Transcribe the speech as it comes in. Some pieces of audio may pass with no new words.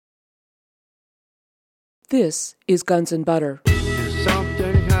This is Guns and Butter. There's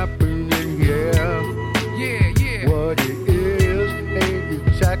something happening here. Yeah, yeah. What it is ain't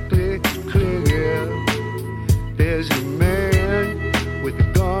exactly clear. There's a man with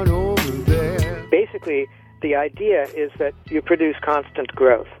a gun over there. Basically, the idea is that you produce constant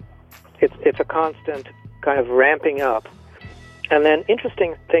growth. It's a constant kind of ramping up. And then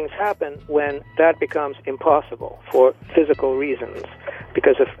interesting things happen when that becomes impossible for physical reasons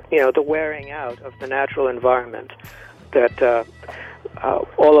because of, the wearing out of the natural environment that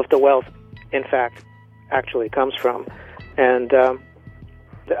all of the wealth, in fact, actually comes from. And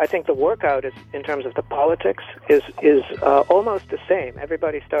I think the workout is, in terms of the politics, is almost the same.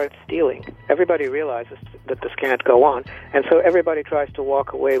 Everybody starts stealing. Everybody realizes that this can't go on, and so everybody tries to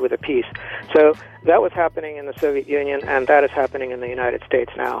walk away with a piece. So that was happening in the Soviet Union, and that is happening in the United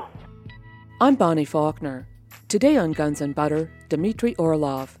States now. I'm Bonnie Faulkner. Today on Guns and Butter, Dmitry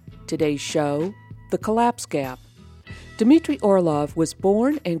Orlov. Today's show, The Collapse Gap. Dmitry Orlov was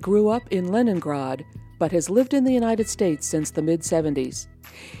born and grew up in Leningrad, but has lived in the United States since the mid-'70s.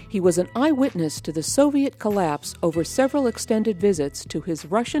 He was an eyewitness to the Soviet collapse over several extended visits to his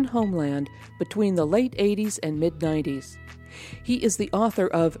Russian homeland between the late 80s and mid-90s. He is the author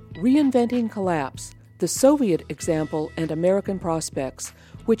of Reinventing Collapse, The Soviet Example and American Prospects,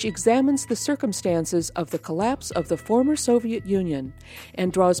 which examines the circumstances of the collapse of the former Soviet Union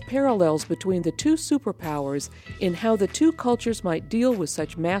and draws parallels between the two superpowers in how the two cultures might deal with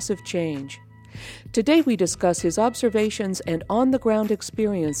such massive change. Today we discuss his observations and on-the-ground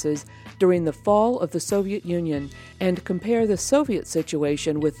experiences during the fall of the Soviet Union and compare the Soviet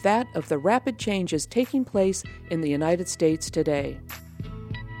situation with that of the rapid changes taking place in the United States today.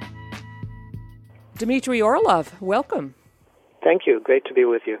 Dmitry Orlov, welcome. Thank you. Great to be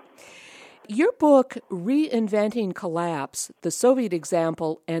with you. Your book, Reinventing Collapse, The Soviet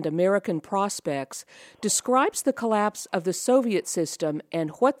Example and American Prospects, describes the collapse of the Soviet system and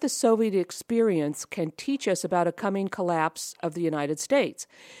what the Soviet experience can teach us about a coming collapse of the United States.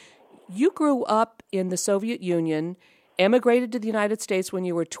 You grew up in the Soviet Union, emigrated to the United States when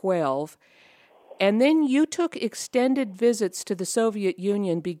you were 12, and then you took extended visits to the Soviet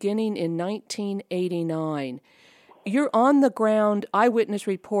Union beginning in 1989. Your on-the-ground eyewitness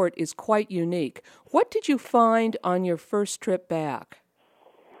report is quite unique. What did you find on your first trip back?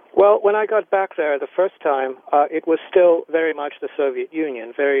 Well, when I got back there the first time, it was still very much the Soviet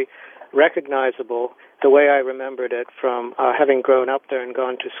Union, very recognizable the way I remembered it from having grown up there and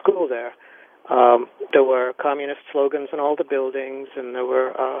gone to school there. There were communist slogans in all the buildings, and there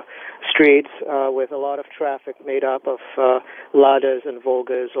were streets with a lot of traffic made up of Ladas and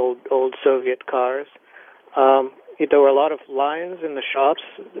Volgas, old Soviet cars. There were a lot of lines in the shops.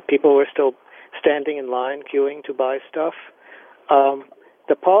 People were still standing in line, queuing to buy stuff.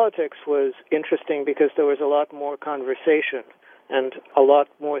 The politics was interesting because there was a lot more conversation and a lot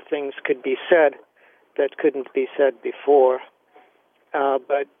more things could be said that couldn't be said before.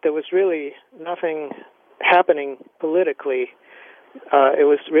 But there was really nothing happening politically. It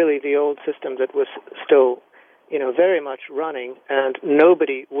was really the old system that was still, very much running, and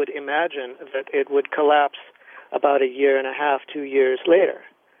nobody would imagine that it would collapse about a year and a half, 2 years later.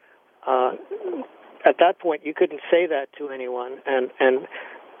 At that point, you couldn't say that to anyone and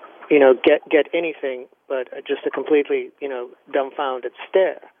get anything but just a completely, dumbfounded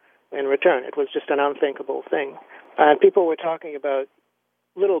stare in return. It was just an unthinkable thing. And people were talking about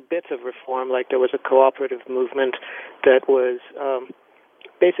little bits of reform, like there was a cooperative movement that was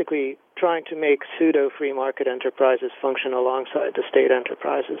basically trying to make pseudo-free market enterprises function alongside the state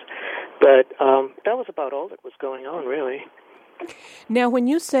enterprises. But that was about all that was going on, really. Now, when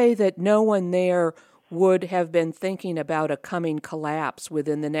you say that no one there would have been thinking about a coming collapse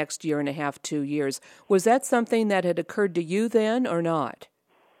within the next year and a half, 2 years, was that something that had occurred to you then or not?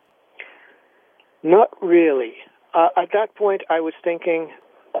 Not really. At that point, I was thinking,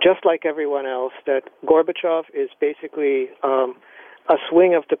 just like everyone else, that Gorbachev is basically a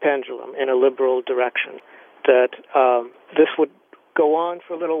swing of the pendulum in a liberal direction, that this would go on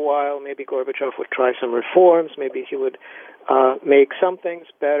for a little while. Maybe Gorbachev would try some reforms. Maybe he would make some things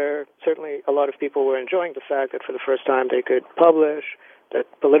better. Certainly a lot of people were enjoying the fact that for the first time they could publish, that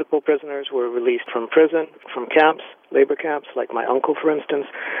political prisoners were released from prison, from camps, labor camps, like my uncle, for instance.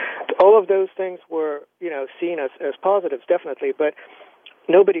 All of those things were, seen as positives, definitely, but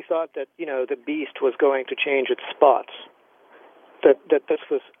nobody thought that, the beast was going to change its spots, that this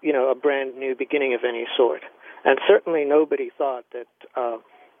was, a brand new beginning of any sort. And certainly nobody thought that,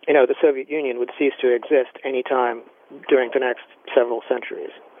 the Soviet Union would cease to exist any time during the next several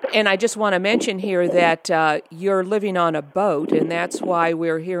centuries. And I just want to mention here that you're living on a boat, and that's why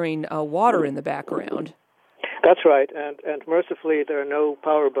we're hearing water in the background. That's right, and mercifully there are no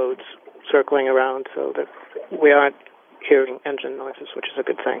power boats circling around, so that we aren't hearing engine noises, which is a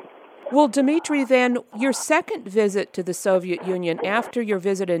good thing. Well, Dmitry, then, your second visit to the Soviet Union after your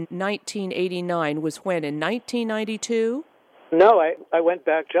visit in 1989 was when, in 1992? No, I went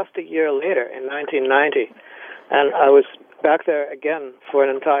back just a year later in 1990, and I was back there again for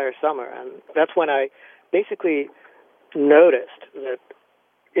an entire summer, and that's when I basically noticed that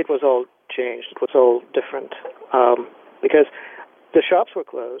it was all changed, it was all different, because the shops were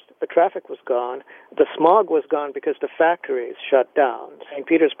closed, the traffic was gone, the smog was gone because the factories shut down. St.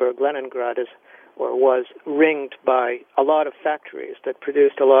 Petersburg, Leningrad was ringed by a lot of factories that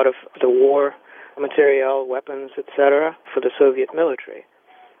produced a lot of the war material, weapons, etc., for the Soviet military.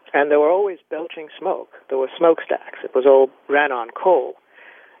 And they were always belching smoke. There were smokestacks. It was all ran on coal.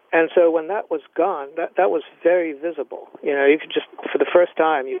 And so when that was gone, that was very visible. You know, you could just, for the first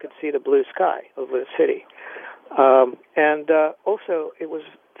time, you could see the blue sky over the city. Also, it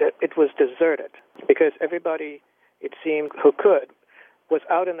was deserted because everybody, it seemed, who could, was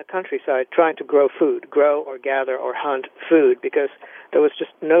out in the countryside trying to grow food, grow or gather or hunt food, because there was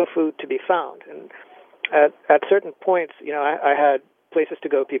just no food to be found. And at certain points, you know, I had places to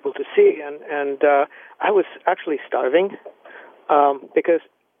go, people to see, and I was actually starving because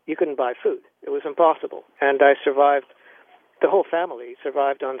you couldn't buy food. It was impossible. And I survived. The whole family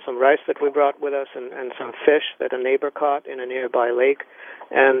survived on some rice that we brought with us and some fish that a neighbor caught in a nearby lake.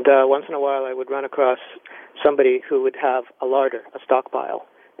 And once in a while I would run across somebody who would have a larder, a stockpile,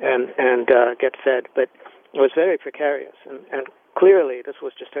 and get fed. But it was very precarious. And clearly this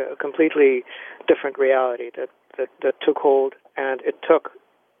was just a completely different reality that took hold, and it took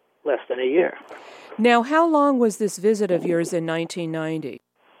less than a year. Now, how long was this visit of yours in 1990?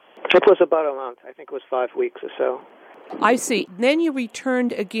 It was about a month. I think it was 5 weeks or so. I see. Then you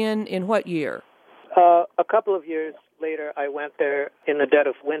returned again in what year? A couple of years later, I went there in the dead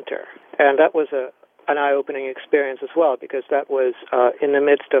of winter, and that was an eye-opening experience as well, because that was in the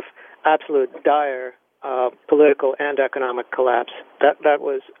midst of absolute dire political and economic collapse. That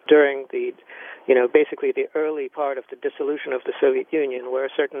was during the, you know, basically the early part of the dissolution of the Soviet Union, where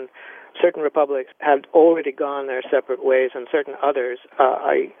certain republics had already gone their separate ways, and certain others.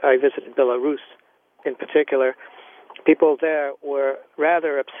 I visited Belarus in particular. People there were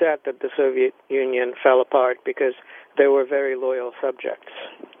rather upset that the Soviet Union fell apart because they were very loyal subjects.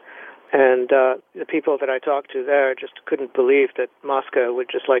 And the people that I talked to there just couldn't believe that Moscow would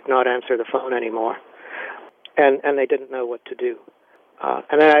just not answer the phone anymore. And they didn't know what to do.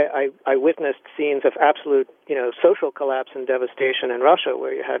 And then I witnessed scenes of absolute, you know, social collapse and devastation in Russia,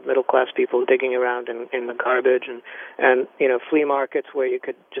 where you had middle-class people digging around in the garbage, and you know, flea markets where you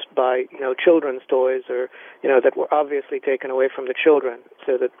could just buy, you know, children's toys, or, you know, that were obviously taken away from the children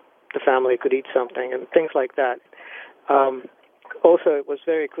so that the family could eat something, and things like that. Also, it was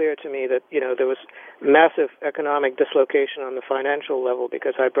very clear to me that, you know, there was massive economic dislocation on the financial level,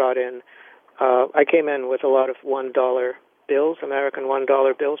 because I brought in, I came in with a lot of $1 bills, American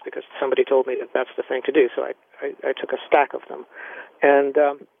 $1 bills, because somebody told me that that's the thing to do. So I took a stack of them. And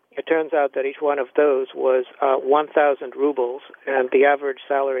it turns out that each one of those was 1,000 rubles, and the average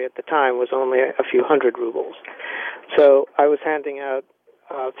salary at the time was only a few hundred rubles. So I was handing out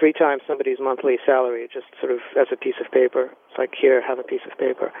 3 times somebody's monthly salary, just sort of as a piece of paper. It's like, here, have a piece of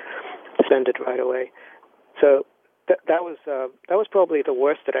paper. Send it right away. So that was probably the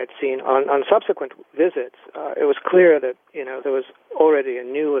worst that I'd seen. On subsequent visits, it was clear that, you know, there was already a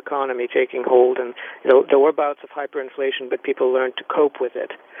new economy taking hold, and, you know, there were bouts of hyperinflation, but people learned to cope with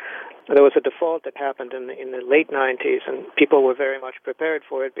it. There was a default that happened in the late 90s, and people were very much prepared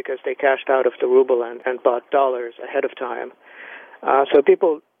for it because they cashed out of the ruble and bought dollars ahead of time. So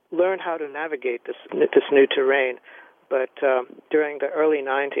people learned how to navigate this new terrain. But during the early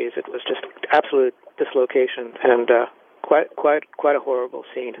 90s, it was just absolute dislocation, and quite a horrible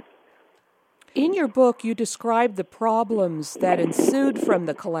scene. In your book, you describe the problems that ensued from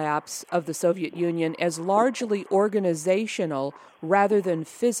the collapse of the Soviet Union as largely organizational rather than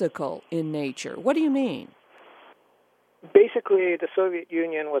physical in nature. What do you mean? Basically, the Soviet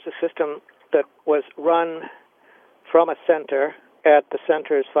Union was a system that was run from a center at the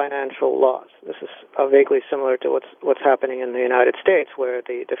center's financial laws. This is vaguely similar to what's happening in the United States, where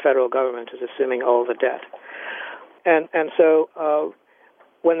the federal government is assuming all the debt. And so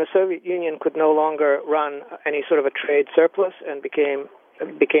when the Soviet Union could no longer run any sort of a trade surplus and became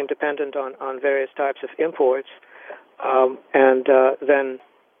dependent on various types of imports, and then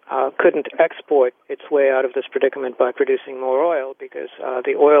couldn't export its way out of this predicament by producing more oil, because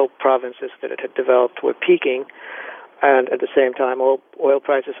the oil provinces that it had developed were peaking, and at the same time oil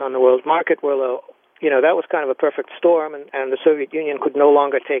prices on the world market were low. that was kind of a perfect storm, and the Soviet Union could no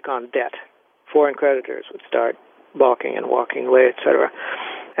longer take on debt. Foreign creditors would start balking and walking away, etc.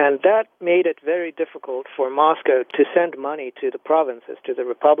 And that made it very difficult for Moscow to send money to the provinces, to the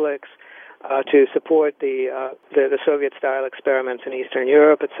republics, to support the Soviet-style experiments in Eastern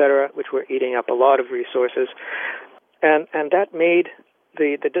Europe, etc., which were eating up a lot of resources. And that made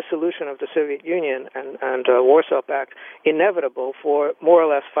the dissolution of the Soviet Union and Warsaw Pact inevitable for more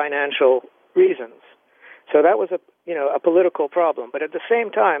or less financial reasons. So that was a political problem. But at the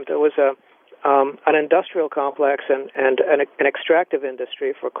same time, there was an industrial complex and an extractive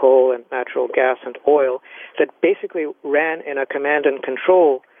industry for coal and natural gas and oil that basically ran in a command and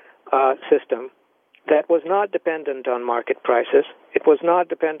control system that was not dependent on market prices. It was not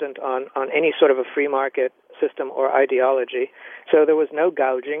dependent on any sort of a free market system or ideology. So there was no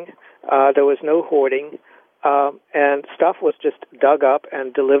gouging, there was no hoarding, and stuff was just dug up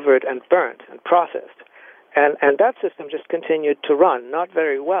and delivered and burnt and processed. And that system just continued to run, not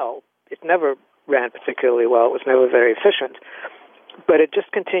very well. It never ran particularly well. It was never very efficient. But it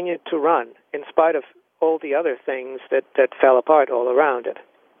just continued to run in spite of all the other things that fell apart all around it.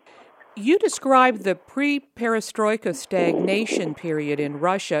 You described the pre-perestroika stagnation period in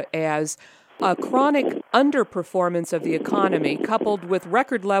Russia as a chronic underperformance of the economy coupled with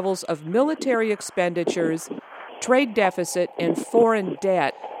record levels of military expenditures, trade deficit, and foreign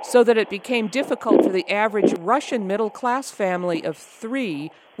debt, so that it became difficult for the average Russian middle-class family of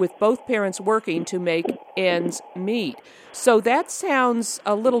three with both parents working to make ends meet. So that sounds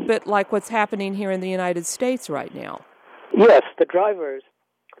a little bit like what's happening here in the United States right now. Yes, the drivers,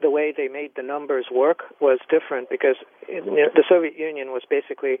 the way they made the numbers work was different because the Soviet Union was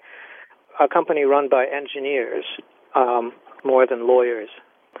basically a company run by engineers more than lawyers.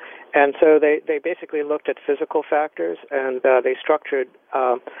 And so they basically looked at physical factors, and they structured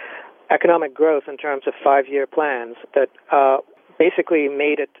economic growth in terms of 5-year plans that basically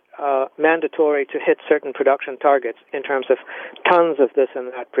made it mandatory to hit certain production targets in terms of tons of this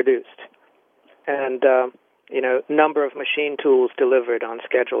and that produced. And number of machine tools delivered on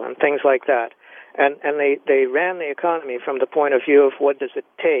schedule and things like that. And they ran the economy from the point of view of what does it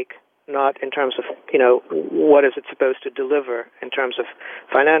take, not in terms of, what is it supposed to deliver in terms of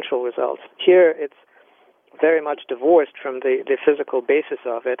financial results. Here it's very much divorced from the physical basis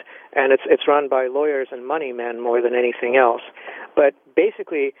of it, and it's run by lawyers and money men more than anything else. But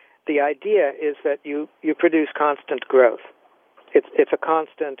basically the idea is that you produce constant growth. It's a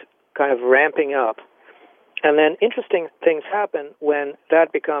constant kind of ramping up. And then interesting things happen when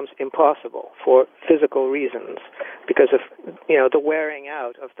that becomes impossible for physical reasons because of, the wearing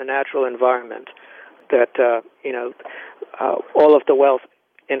out of the natural environment that, all of the wealth,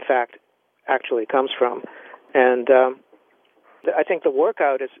 in fact, actually comes from. And I think the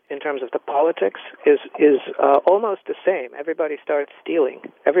workout is, in terms of the politics, is almost the same. Everybody starts stealing.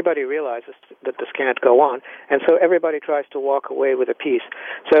 Everybody realizes that this can't go on, and so everybody tries to walk away with a piece.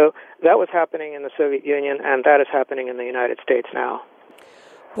 So that was happening in the Soviet Union, and that is happening in the United States now.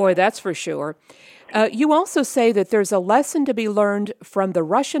 Boy, that's for sure. You also say that there's a lesson to be learned from the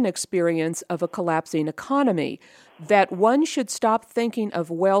Russian experience of a collapsing economy, that one should stop thinking of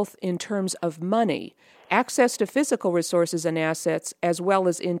wealth in terms of money. Access to physical resources and assets, as well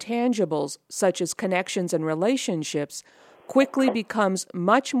as intangibles, such as connections and relationships, quickly becomes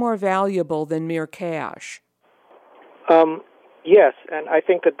much more valuable than mere cash. Yes, and I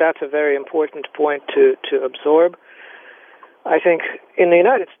think that that's a very important point to absorb. I think in the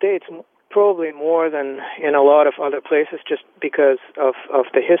United States, probably more than in a lot of other places, just because of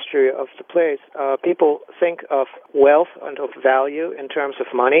the history of the place, people think of wealth and of value in terms of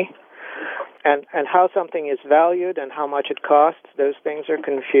money. And how something is valued and how much it costs, those things are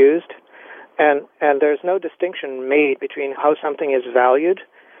confused. And there's no distinction made between how something is valued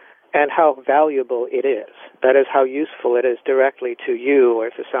and how valuable it is. That is, how useful it is directly to you or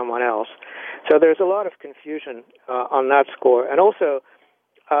to someone else. So there's a lot of confusion on that score. And also,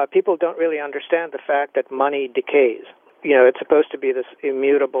 people don't really understand the fact that money decays. It's supposed to be this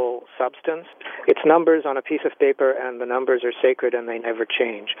immutable substance. It's numbers on a piece of paper, and the numbers are sacred and they never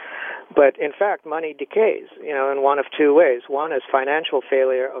change. But in fact, money decays, in one of two ways. One is financial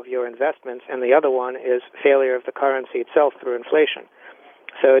failure of your investments, and the other one is failure of the currency itself through inflation.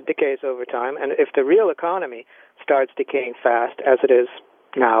 So it decays over time. And if the real economy starts decaying fast, as it is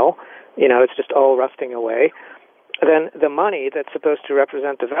now, it's just all rusting away, then the money that's supposed to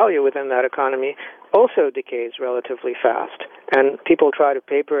represent the value within that economy also decays relatively fast. And people try to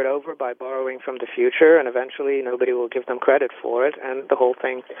paper it over by borrowing from the future, and eventually nobody will give them credit for it, and the whole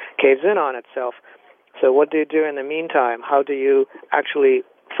thing caves in on itself. So what do you do in the meantime? How do you actually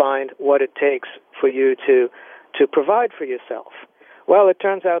find what it takes for you to provide for yourself. Well, it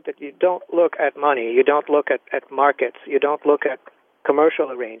turns out that you don't look at money, you don't look at markets, you don't look at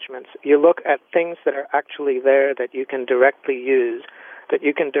commercial arrangements. You look at things that are actually there that you can directly use, that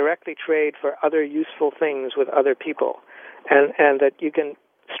you can directly trade for other useful things with other people, and that you can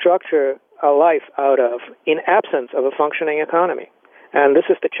structure a life out of in absence of a functioning economy. And this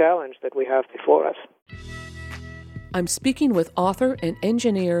is the challenge that we have before us. I'm speaking with author and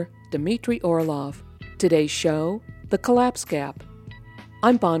engineer Dmitry Orlov. Today's show, The Collapse Gap.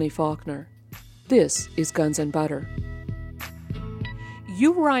 I'm Bonnie Faulkner. This is Guns and Butter.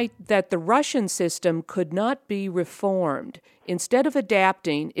 You write that the Russian system could not be reformed. Instead of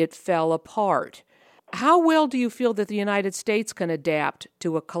adapting, it fell apart. How well do you feel that the United States can adapt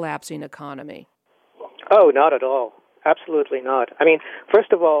to a collapsing economy? Oh, not at all. Absolutely not. I mean,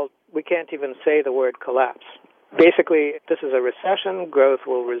 first of all, we can't even say the word collapse. Basically, this is a recession, growth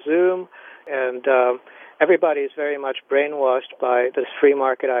will resume, and everybody is very much brainwashed by this free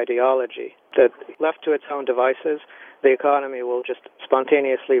market ideology that left to its own devices, the economy will just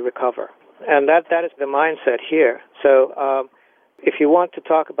spontaneously recover. And that is the mindset here. So if you want to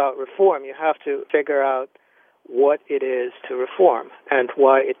talk about reform, you have to figure out what it is to reform and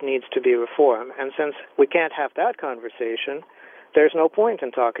why it needs to be reformed. And since we can't have that conversation, there's no point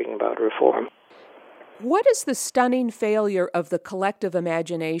in talking about reform. What is the stunning failure of the collective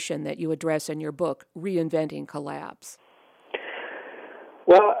imagination that you address in your book, Reinventing Collapse?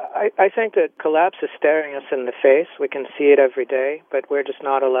 Well, I think that collapse is staring us in the face. We can see it every day, but we're just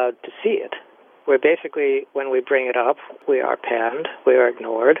not allowed to see it. We're basically, when we bring it up, we are panned, we are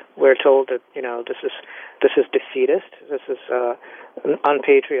ignored. We're told that, this is defeatist, this is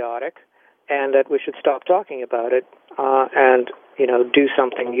unpatriotic, and that we should stop talking about it and do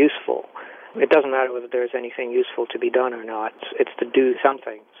something useful. It doesn't matter whether there's anything useful to be done or not. It's the do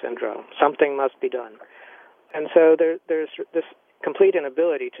something syndrome. Something must be done. And so there's this complete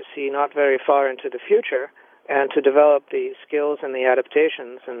inability to see not very far into the future and to develop the skills and the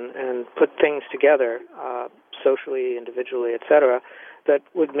adaptations and put things together socially, individually, etc., that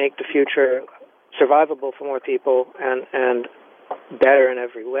would make the future survivable for more people and better in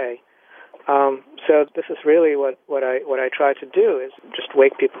every way. So this is really what I try to do, is just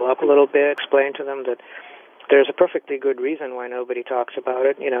wake people up a little bit, explain to them that there's a perfectly good reason why nobody talks about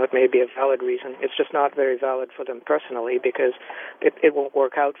it. It may be a valid reason. It's just not very valid for them personally because it won't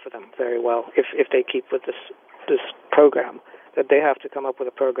work out for them very well if they keep with this program, that they have to come up with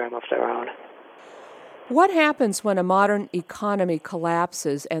a program of their own. What happens when a modern economy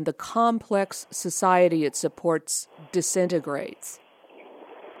collapses and the complex society it supports disintegrates?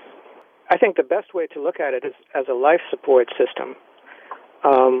 I think the best way to look at it is as a life support system.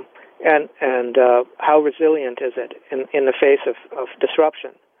 And how resilient is it in the face of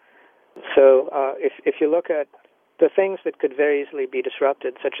disruption? So if you look at the things that could very easily be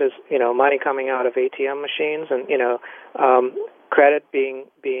disrupted, such as money coming out of ATM machines and credit being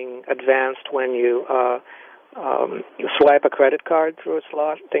advanced when you swipe a credit card through a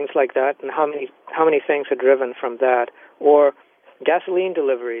slot, things like that, and how many things are driven from that, or gasoline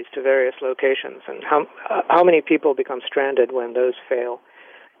deliveries to various locations, and how many people become stranded when those fail.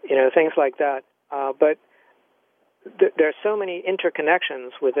 Things like that. But there are so many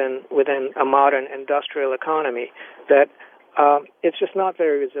interconnections within a modern industrial economy that it's just not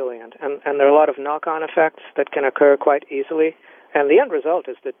very resilient. And there are a lot of knock-on effects that can occur quite easily. And the end result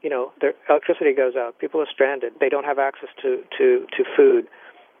is that, their electricity goes out. People are stranded. They don't have access to food.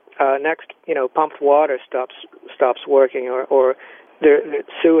 Next, pumped water stops working, or their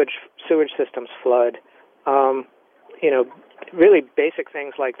sewage systems flood. Really basic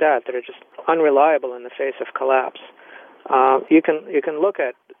things like that are just unreliable in the face of collapse. You can look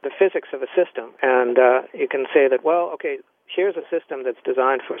at the physics of a system, and you can say that, well, okay, here's a system that's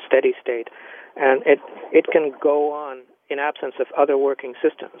designed for steady state, and it can go on in absence of other working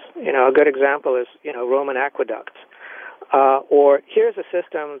systems. A good example is Roman aqueducts. Or here's a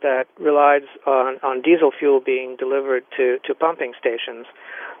system that relies on diesel fuel being delivered to pumping stations,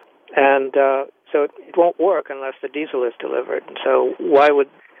 and so it won't work unless the diesel is delivered. So why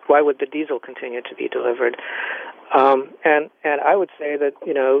would the diesel continue to be delivered? And I would say that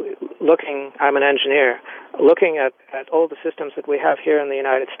I'm an engineer, looking at all the systems that we have here in the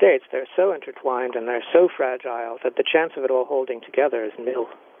United States, they're so intertwined and they're so fragile that the chance of it all holding together is nil.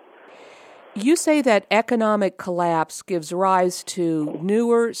 You say that economic collapse gives rise to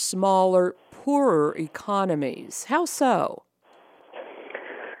newer, smaller, poorer economies. How so?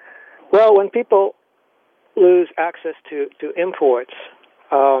 Well, when people lose access to imports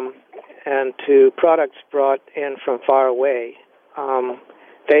and to products brought in from far away,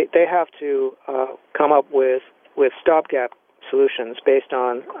 they have to come up with stopgap solutions based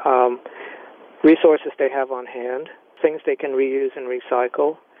on resources they have on hand, things they can reuse and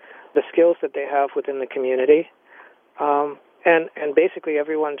recycle, the skills that they have within the community, and basically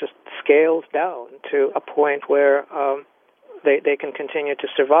everyone just scales down to a point where they can continue to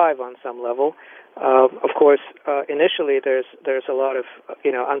survive on some level. Of course, initially there's a lot of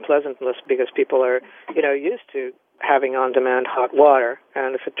unpleasantness because people are used to having on-demand hot water,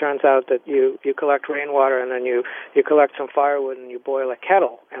 and if it turns out that you collect rainwater and then you collect some firewood and you boil a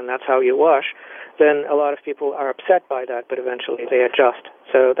kettle and that's how you wash, then a lot of people are upset by that, but eventually they adjust.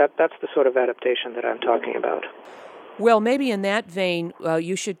 So that's the sort of adaptation that I'm talking about. Well, maybe in that vein,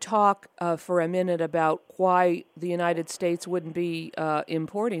 you should talk for a minute about why the United States wouldn't be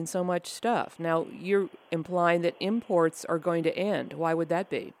importing so much stuff. Now, you're implying that imports are going to end. Why would that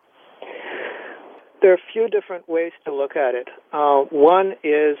be? There are a few different ways to look at it. One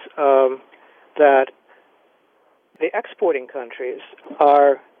is that the exporting countries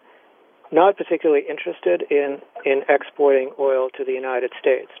are not particularly interested in exporting oil to the United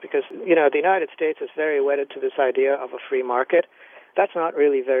States because, the United States is very wedded to this idea of a free market. That's not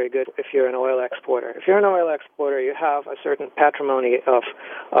really very good if you're an oil exporter. If you're an oil exporter, you have a certain patrimony of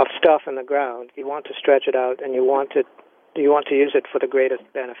stuff in the ground. You want to stretch it out, and you want to use it for the greatest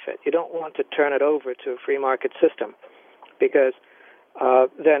benefit. You don't want to turn it over to a free market system because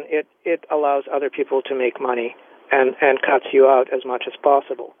then it allows other people to make money and cuts you out as much as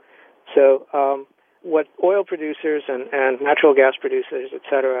possible. So what oil producers and natural gas producers, et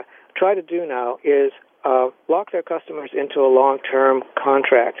cetera, try to do now is lock their customers into a long-term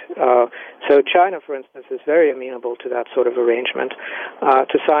contract. So China, for instance, is very amenable to that sort of arrangement,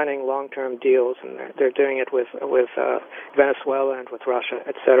 to signing long-term deals, and they're doing it with Venezuela and with Russia,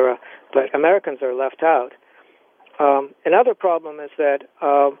 et cetera. But Americans are left out. Another problem is that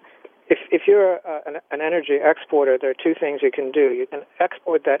if you're an energy exporter, there are two things you can do. You can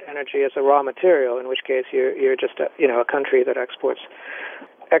export that energy as a raw material, in which case you're just a country that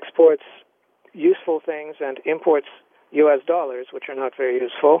exports useful things and imports U.S. dollars, which are not very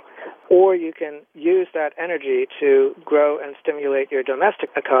useful, or you can use that energy to grow and stimulate your domestic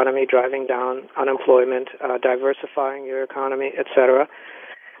economy, driving down unemployment, diversifying your economy, etc.,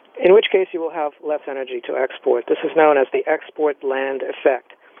 in which case you will have less energy to export. This is known as the export land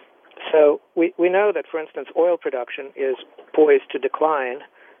effect. So we know that, for instance, oil production is poised to decline,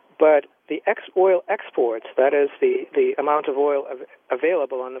 but the oil exports, that is the amount of oil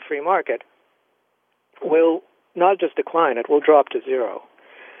available on the free market, will not just decline, it will drop to zero.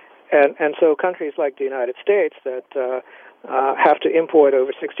 And so countries like the United States that have to import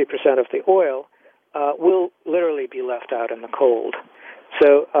over 60% of the oil will literally be left out in the cold.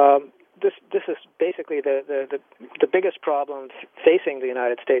 So this is basically the biggest problem facing the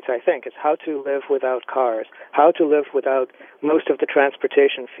United States, I think, is how to live without cars, how to live without most of the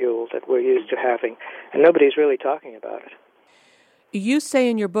transportation fuels that we're used to having, and nobody's really talking about it. You say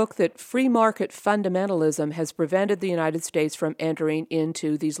in your book that free market fundamentalism has prevented the United States from entering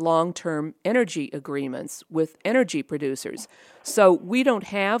into these long-term energy agreements with energy producers. So we don't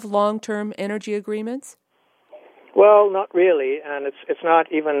have long-term energy agreements? Well, not really, and it's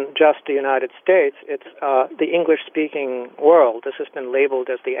not even just the United States. It's the English-speaking world. This has been labeled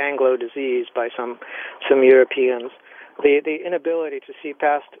as the Anglo disease by some Europeans. The inability to see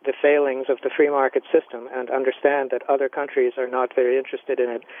past the failings of the free market system and understand that other countries are not very interested in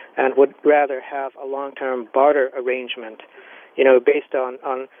it and would rather have a long-term barter arrangement, based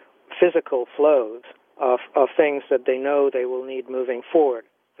on physical flows of things that they know they will need moving forward,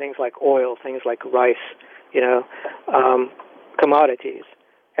 things like oil, things like rice, commodities.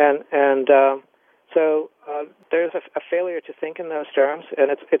 And so there's a failure to think in those terms, and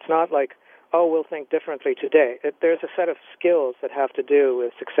it's not like, we'll think differently today. There's a set of skills that have to do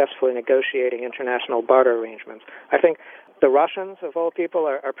with successfully negotiating international barter arrangements. I think the Russians, of all people,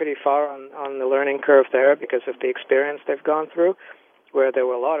 are pretty far on the learning curve there because of the experience they've gone through, where there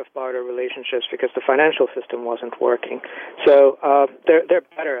were a lot of barter relationships because the financial system wasn't working. So they're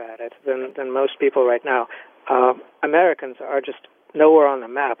better at it than most people right now. Americans are just nowhere on the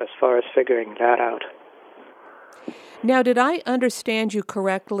map as far as figuring that out. Now, did I understand you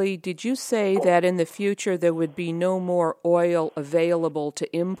correctly? Did you say that in the future there would be no more oil available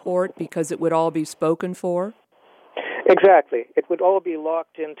to import because it would all be spoken for? Exactly. It would all be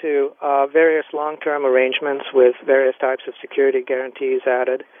locked into various long-term arrangements with various types of security guarantees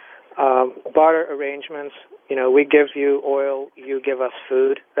added. Barter arrangements, we give you oil, you give us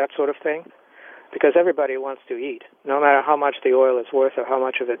food, that sort of thing, because everybody wants to eat, no matter how much the oil is worth or how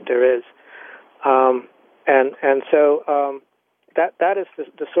much of it there is. And so that is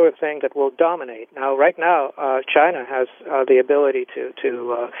the sort of thing that will dominate. Now, right now, China has the ability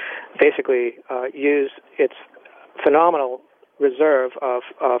to basically use its phenomenal reserve of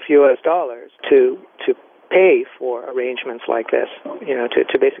U.S. dollars to pay for arrangements like this,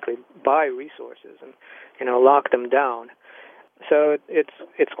 to basically buy resources and, lock them down. So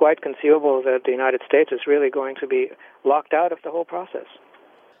it's quite conceivable that the United States is really going to be locked out of the whole process.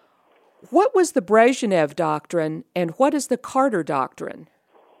 What was the Brezhnev Doctrine, and what is the Carter Doctrine?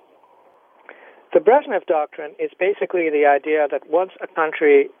 The Brezhnev Doctrine is basically the idea that once a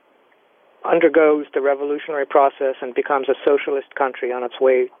country undergoes the revolutionary process and becomes a socialist country on its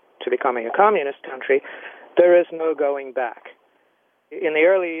way to becoming a communist country, there is no going back. In the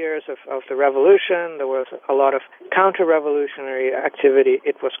early years of the revolution, there was a lot of counter-revolutionary activity.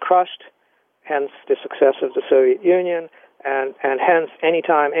 It was crushed, hence the success of the Soviet Union, and hence any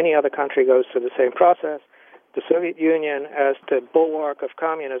time any other country goes through the same process, the Soviet Union, as the bulwark of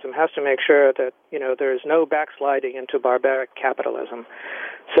communism, has to make sure that there is no backsliding into barbaric capitalism.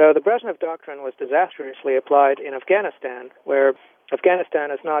 So the Brezhnev Doctrine was disastrously applied in Afghanistan, where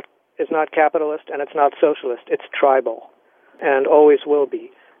Afghanistan is not capitalist and it's not socialist, it's tribal, and always will be.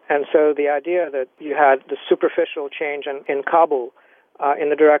 And so the idea that you had the superficial change in Kabul in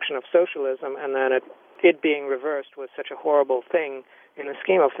the direction of socialism, and then it being reversed was such a horrible thing in the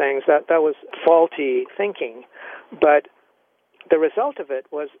scheme of things, that was faulty thinking. But the result of it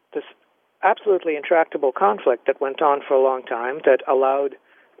was this absolutely intractable conflict that went on for a long time, that allowed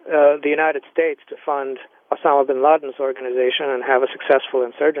the United States to fund Osama bin Laden's organization and have a successful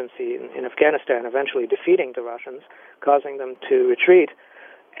insurgency in Afghanistan, eventually defeating the Russians, causing them to retreat.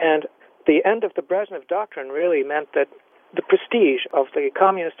 And the end of the Brezhnev Doctrine really meant that the prestige of the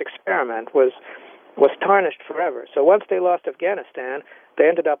communist experiment was tarnished forever. So once they lost Afghanistan, they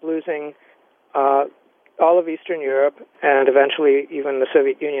ended up losing all of Eastern Europe and eventually even the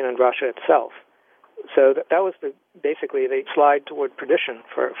Soviet Union and Russia itself. So that was basically the slide toward perdition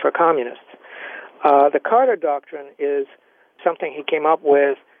for communists. The Carter Doctrine is something he came up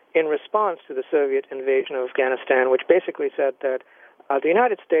with in response to the Soviet invasion of Afghanistan, which basically said that the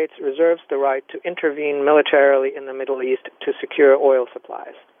United States reserves the right to intervene militarily in the Middle East to secure oil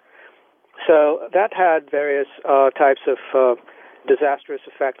supplies. So that had various types of disastrous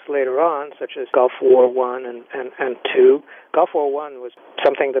effects later on, such as Gulf War I and II. Gulf War I was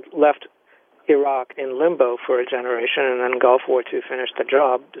something that left Iraq in limbo for a generation, and then Gulf War II finished the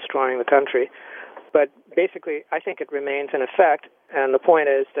job, destroying the country. But basically, I think it remains in effect, and the point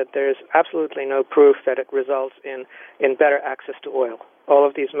is that there's absolutely no proof that it results in better access to oil. All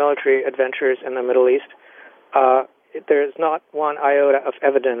of these military adventures in the Middle East, there is not one iota of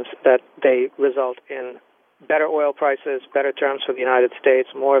evidence that they result in better oil prices, better terms for the United States,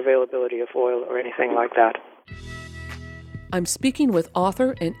 more availability of oil, or anything like that. I'm speaking with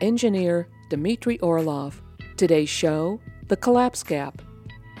author and engineer Dmitry Orlov. Today's show, The Collapse Gap.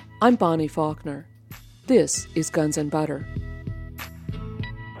 I'm Bonnie Faulkner. This is Guns and Butter.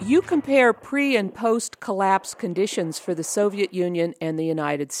 You compare pre- and post-collapse conditions for the Soviet Union and the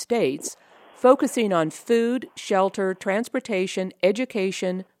United States, focusing on food, shelter, transportation,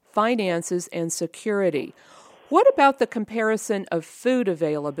 education, finances, and security. What about the comparison of food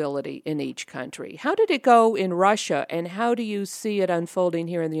availability in each country? How did it go in Russia, and how do you see it unfolding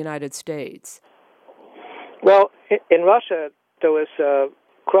here in the United States? Well, in Russia, there was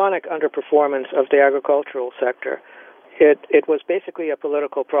chronic underperformance of the agricultural sector. It was basically a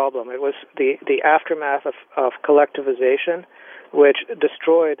political problem. It was the aftermath of collectivization, which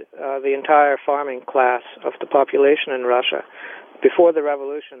destroyed the entire farming class of the population in Russia. Before the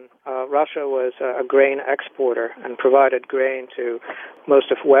revolution, Russia was a grain exporter and provided grain to most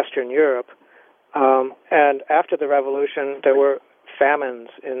of Western Europe. And after the revolution, there were famines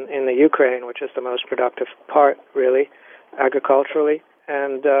in the Ukraine, which is the most productive part, really, agriculturally.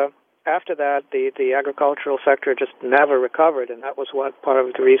 And after that, the agricultural sector just never recovered, and that was part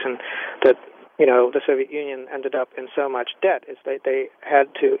of the reason that the Soviet Union ended up in so much debt, is they had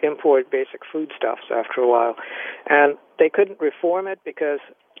to import basic foodstuffs after a while. And they couldn't reform it because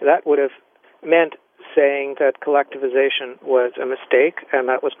that would have meant saying that collectivization was a mistake, and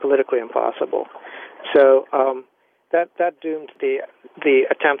that was politically impossible. So that doomed the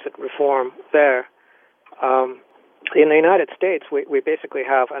attempts at reform there. In the United States, we basically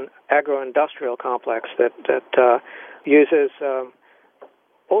have an agro-industrial complex that uses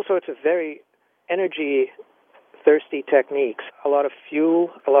all sorts of very energy-thirsty techniques, a lot of fuel,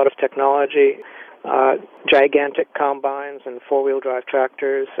 a lot of technology, gigantic combines and four-wheel drive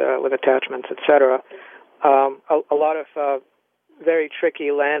tractors with attachments, etc. A lot of very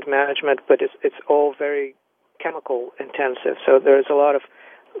tricky land management, but it's all very chemical intensive. So there's a lot of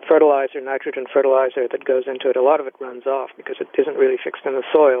fertilizer, nitrogen fertilizer that goes into it. A lot of it runs off because it isn't really fixed in the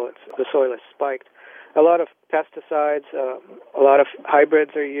soil. The soil is spiked. A lot of pesticides, a lot of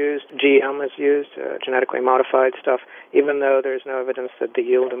hybrids are used. GM is used, genetically modified stuff, even though there's no evidence that the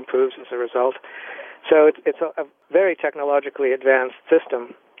yield improves as a result. So it's a very technologically advanced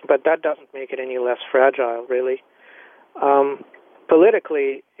system, but that doesn't make it any less fragile, really.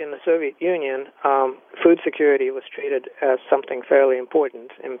 Politically, in the Soviet Union, food security was treated as something fairly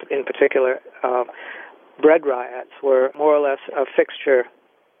important. In particular, bread riots were more or less a fixture.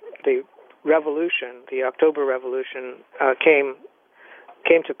 The revolution, the October Revolution, came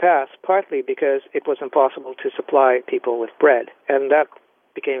to pass partly because it was impossible to supply people with bread, and that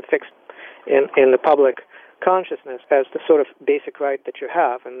became fixed in the public consciousness as the sort of basic right that you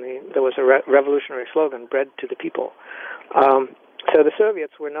have. And there was a revolutionary slogan, bread to the people. So the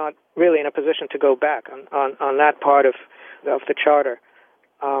Soviets were not really in a position to go back on that part of the charter.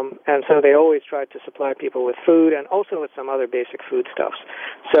 And so they always tried to supply people with food and also with some other basic foodstuffs.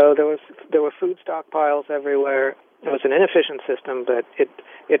 So there were food stockpiles everywhere. It was an inefficient system, but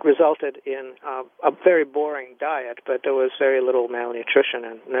it resulted in a very boring diet, but there was very little malnutrition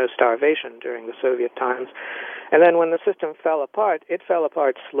and no starvation during the Soviet times. And then when the system fell apart, it fell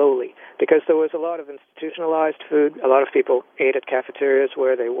apart slowly because there was a lot of institutionalized food. A lot of people ate at cafeterias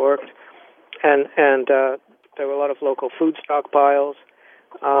where they worked, and there were a lot of local food stockpiles.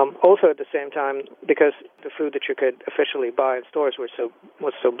 Also at the same time, because the food that you could officially buy in stores was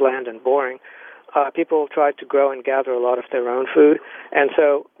so bland and boring, people tried to grow and gather a lot of their own food. And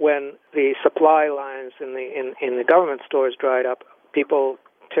so when the supply lines in the government stores dried up, people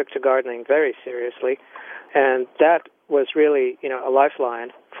took to gardening very seriously, and that was really, a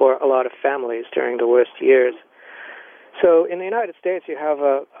lifeline for a lot of families during the worst years. So in the United States, you have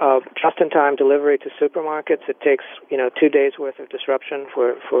a just-in-time delivery to supermarkets. It takes 2 days worth of disruption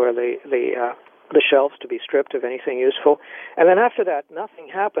for the shelves to be stripped of anything useful, and then after that, nothing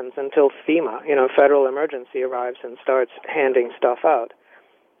happens until FEMA, federal emergency, arrives and starts handing stuff out.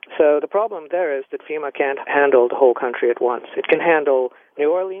 So the problem there is that FEMA can't handle the whole country at once. It can handle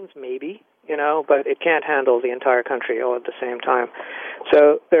New Orleans, maybe, but it can't handle the entire country all at the same time.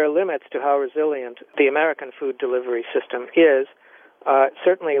 So there are limits to how resilient the American food delivery system is,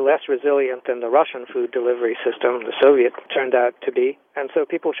 certainly less resilient than the Russian food delivery system, the Soviet turned out to be, and so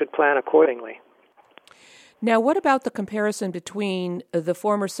people should plan accordingly. Now, what about the comparison between the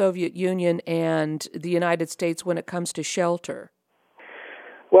former Soviet Union and the United States when it comes to shelter?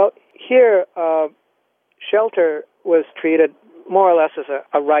 Well, here, shelter was treated more or less as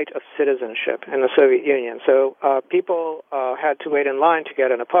a right of citizenship in the Soviet Union. So people had to wait in line to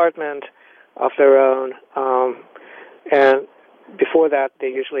get an apartment of their own, and before that, they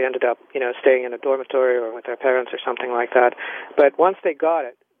usually ended up, staying in a dormitory or with their parents or something like that. But once they got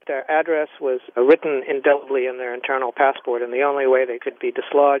it, their address was written indelibly in their internal passport, and the only way they could be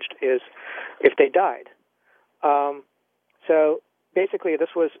dislodged is if they died. So basically, this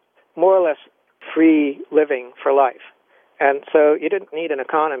was more or less free living for life. And so you didn't need an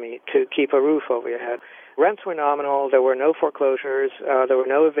economy to keep a roof over your head. Rents were nominal. There were no foreclosures. There were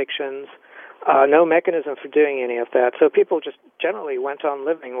no evictions. No mechanism for doing any of that. So people just generally went on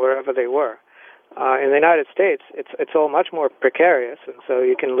living wherever they were. In the United States, it's all much more precarious, and so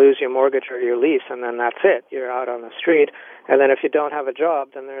you can lose your mortgage or your lease, and then that's it. You're out on the street, and then if you don't have a job,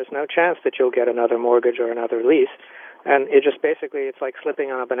 then there's no chance that you'll get another mortgage or another lease. And it just basically, it's like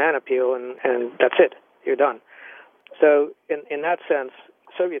slipping on a banana peel, and that's it. You're done. So in that sense,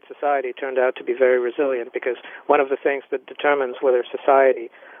 Soviet society turned out to be very resilient because one of the things that determines whether society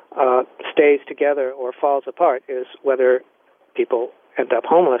stays together or falls apart is whether people end up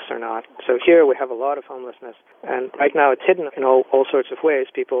homeless or not. So here we have a lot of homelessness, and right now it's hidden in all sorts of ways.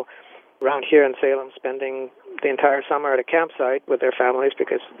 People around here in Salem spending the entire summer at a campsite with their families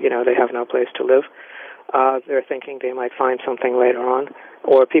because, they have no place to live. They're thinking they might find something later on.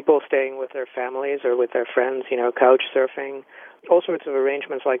 Or people staying with their families or with their friends, couch surfing, all sorts of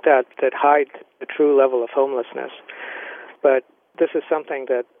arrangements like that hide the true level of homelessness. But this is something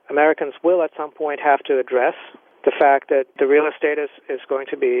that Americans will at some point have to address, the fact that the real estate is going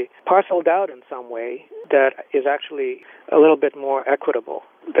to be parceled out in some way that is actually a little bit more equitable,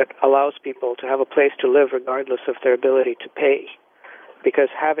 that allows people to have a place to live regardless of their ability to pay. Because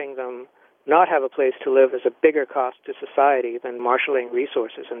having them not have a place to live is a bigger cost to society than marshaling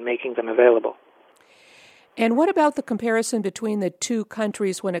resources and making them available. And what about the comparison between the two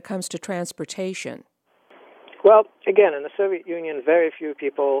countries when it comes to transportation? Well, again, in the Soviet Union, very few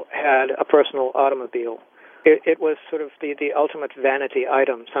people had a personal automobile. it was sort of the ultimate vanity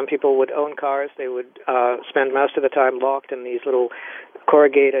item. Some people would own cars. They would spend most of the time locked in these little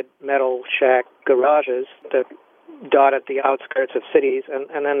corrugated metal shack garages that dotted the outskirts of cities,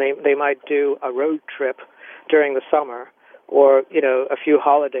 and then they might do a road trip during the summer, or a few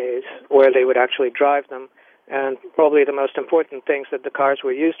holidays where they would actually drive them. And probably the most important things that the cars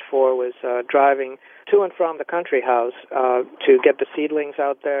were used for was driving to and from the country house to get the seedlings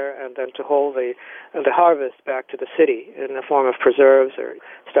out there, and then to haul the harvest back to the city in the form of preserves or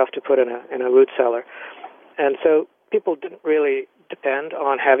stuff to put in a root cellar. And so people didn't really depend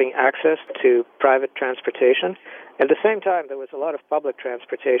on having access to private transportation. At the same time, there was a lot of public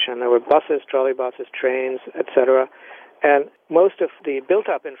transportation. There were buses, trolley buses, trains, etc. And most of the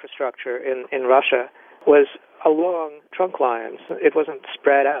built-up infrastructure in Russia was along trunk lines. It wasn't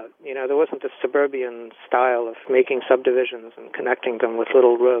spread out. There wasn't a suburban style of making subdivisions and connecting them with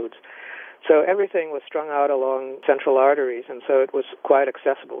little roads. So everything was strung out along central arteries, and so it was quite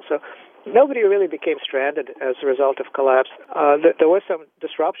accessible. So nobody really became stranded as a result of collapse. There were some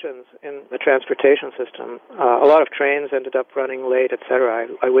disruptions in the transportation system. A lot of trains ended up running late, etc.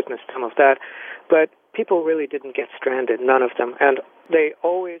 I witnessed some of that. But people really didn't get stranded, none of them. And they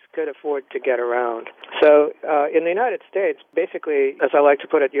always could afford to get around. So in the United States, basically, as I like to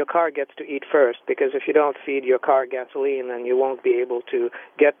put it, your car gets to eat first, because if you don't feed your car gasoline, then you won't be able to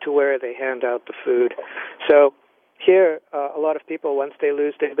get to where they hand out the food. So here, a lot of people, once they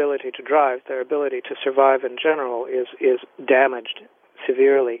lose the ability to drive, their ability to survive in general is damaged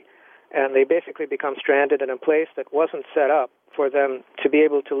severely. And they basically become stranded in a place that wasn't set up for them to be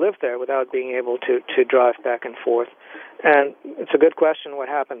able to live there without being able to drive back and forth. And it's a good question what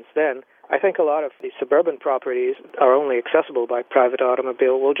happens then. I think a lot of the suburban properties are only accessible by private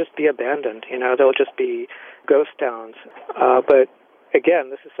automobile will just be abandoned. They'll just be ghost towns. But again,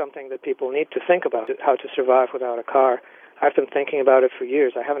 this is something that people need to think about, how to survive without a car. I've been thinking about it for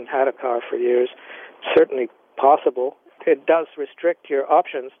years. I haven't had a car for years. Certainly possible. It does restrict your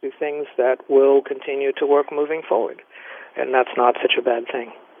options to things that will continue to work moving forward. And that's not such a bad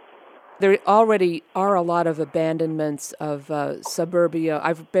thing. There already are a lot of abandonments of suburbia.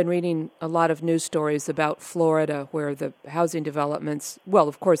 I've been reading a lot of news stories about Florida, where the housing developments, well,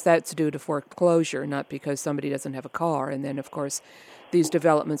 of course, that's due to foreclosure, not because somebody doesn't have a car. And then, of course, these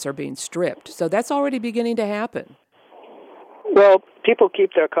developments are being stripped. So that's already beginning to happen. Well, people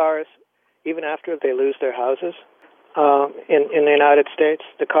keep their cars even after they lose their houses. In the United States,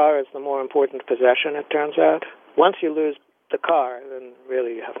 the car is the more important possession, it turns out. Once you lose the car, then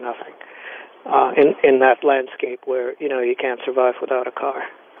really you have nothing in that landscape where, you can't survive without a car.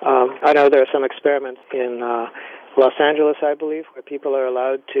 I know there are some experiments in Los Angeles, I believe, where people are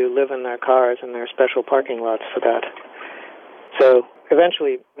allowed to live in their cars, and there are special parking lots for that. So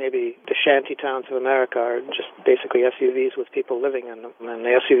eventually, maybe the shanty towns of America are just basically SUVs with people living in them, and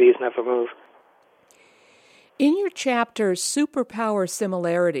the SUVs never move. In your chapter, Superpower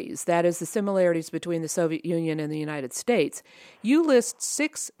Similarities, that is the similarities between the Soviet Union and the United States, you list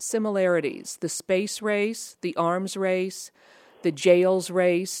 6 similarities: the space race, the arms race, the jails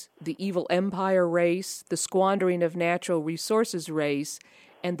race, the evil empire race, the squandering of natural resources race,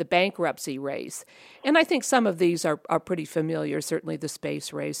 and the bankruptcy race. And I think some of these are pretty familiar, certainly the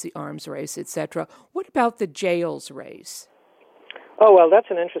space race, the arms race, etc. What about the jails race? Oh, well, that's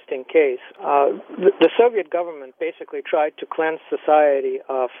an interesting case. The Soviet government basically tried to cleanse society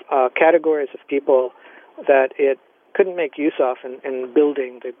of categories of people that it couldn't make use of in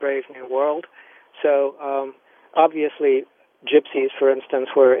building the brave new world. So, obviously, gypsies, for instance,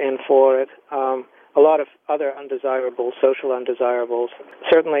 were in for it. A lot of other undesirables, social undesirables.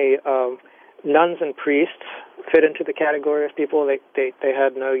 Certainly, nuns and priests fit into the category of people they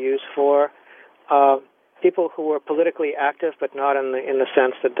had no use for. People who were politically active, but not in the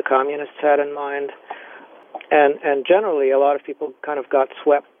sense that the communists had in mind, and generally a lot of people kind of got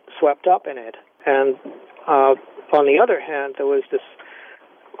swept up in it. And on the other hand, there was this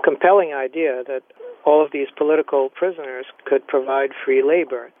compelling idea that all of these political prisoners could provide free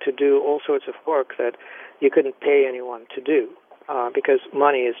labor to do all sorts of work that you couldn't pay anyone to do, because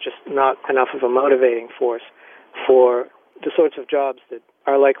money is just not enough of a motivating force for the sorts of jobs that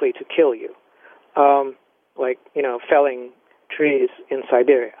are likely to kill you. Like, felling trees in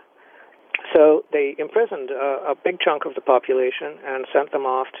Siberia. So they imprisoned a big chunk of the population and sent them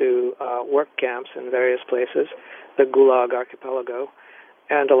off to work camps in various places, the Gulag Archipelago,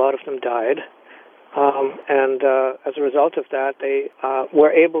 and a lot of them died. And as a result of that, they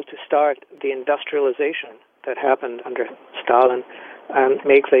were able to start the industrialization that happened under Stalin and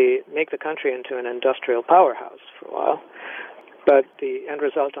make the country into an industrial powerhouse for a while. but the end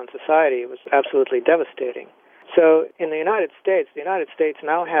result on society was absolutely devastating. So in the United States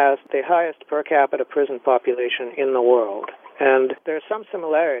now has the highest per capita prison population in the world. And there are some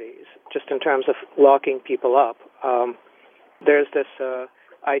similarities just in terms of locking people up. There's this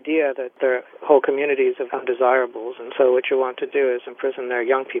idea that there are whole communities of undesirables, and so what you want to do is imprison their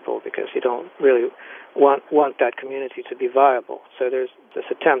young people because you don't really want that community to be viable. So there's this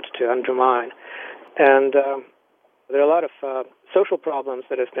attempt to undermine. And there are a lot of social problems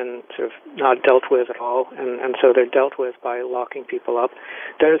that have been sort of not dealt with at all, and so they're dealt with by locking people up.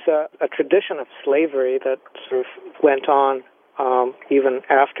 There's a tradition of slavery that sort of went on even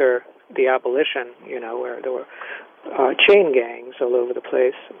after the abolition, where there were chain gangs all over the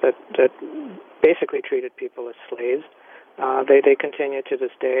place that basically treated people as slaves. They continue to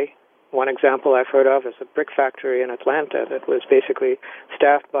this day. One example I've heard of is a brick factory in Atlanta that was basically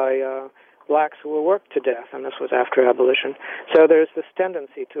staffed by blacks who were worked to death, and this was after abolition. So there's this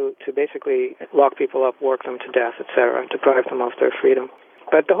tendency to basically lock people up, work them to death, etc., deprive them of their freedom.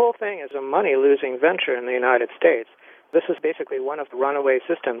 But the whole thing is a money-losing venture in the United States. This is basically one of the runaway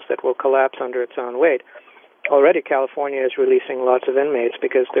systems that will collapse under its own weight. Already California is releasing lots of inmates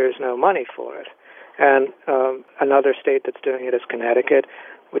because there's no money for it. And another state that's doing it is Connecticut,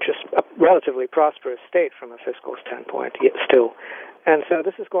 which is a relatively prosperous state from a fiscal standpoint, yet still. And so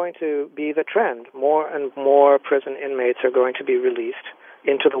this is going to be the trend. More and more prison inmates are going to be released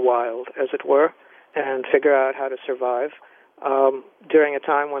into the wild, as it were, and figure out how to survive during a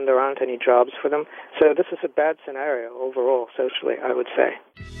time when there aren't any jobs for them. So this is a bad scenario overall, socially, I would say.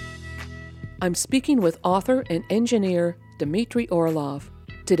 I'm speaking with author and engineer Dmitry Orlov.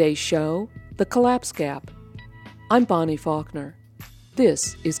 Today's show, The Collapse Gap. I'm Bonnie Faulkner.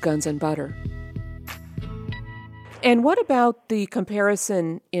 This is Guns and Butter. And what about the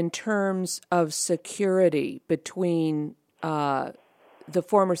comparison in terms of security between the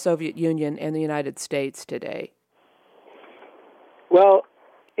former Soviet Union and the United States today? Well,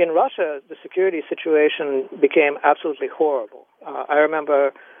 in Russia, the security situation became absolutely horrible. I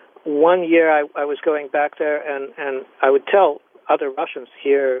remember one year I was going back there, and I would tell other Russians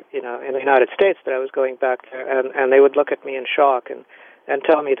here, in the United States that I was going back there, and they would look at me in shock and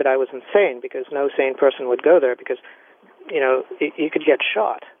tell me that I was insane because no sane person would go there because, you could get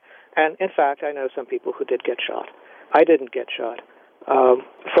shot. And in fact, I know some people who did get shot. I didn't get shot.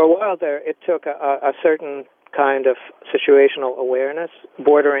 For a while there, it took a certain kind of situational awareness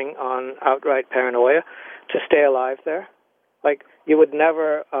bordering on outright paranoia to stay alive there. Like, you would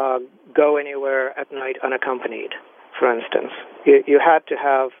never go anywhere at night unaccompanied, for instance. You had to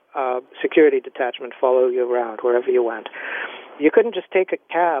have a security detachment follow you around wherever you went. You couldn't just take a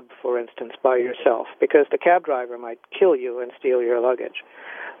cab, for instance, by yourself, because the cab driver might kill you and steal your luggage.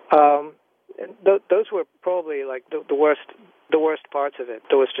 Those were probably like the worst parts of it.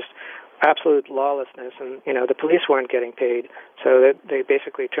 There was just absolute lawlessness, and the police weren't getting paid, so they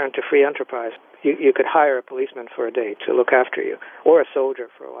basically turned to free enterprise. You could hire a policeman for a day to look after you, or a soldier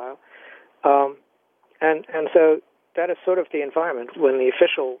for a while, and so that is sort of the environment. When the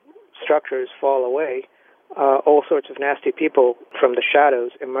official structures fall away, all sorts of nasty people from the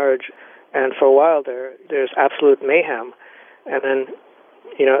shadows emerge, and for a while there's absolute mayhem, and then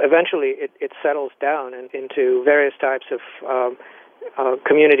eventually it settles down into various types of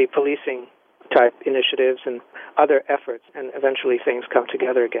community policing type initiatives and other efforts, and eventually things come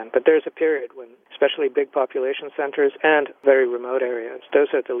together again. But there's a period when, especially big population centers and very remote areas, those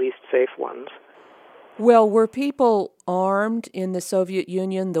are the least safe ones. Well, were people armed in the Soviet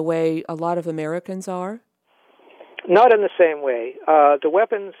Union the way a lot of Americans are? Not in the same way. The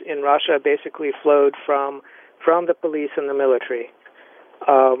weapons in Russia basically flowed from the police and the military.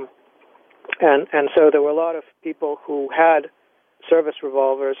 And so there were a lot of people who had service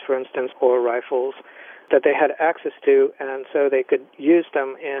revolvers, for instance, or rifles that they had access to, and so they could use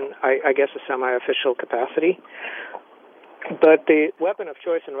them in, I guess, a semi-official capacity. But the weapon of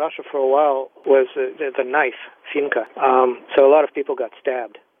choice in Russia for a while was the knife, finka. So a lot of people got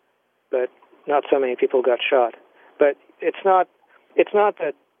stabbed, but not so many people got shot. But it's not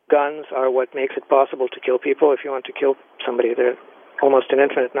that guns are what makes it possible to kill people. If you want to kill somebody, there are almost an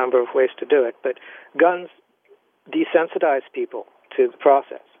infinite number of ways to do it. But guns desensitize people to the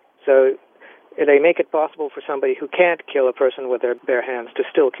process. So they make it possible for somebody who can't kill a person with their bare hands to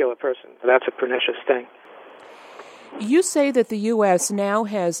still kill a person. That's a pernicious thing. You say that the U.S. now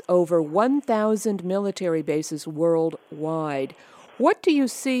has over 1,000 military bases worldwide. What do you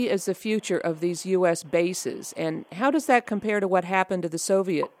see as the future of these U.S. bases, and how does that compare to what happened to the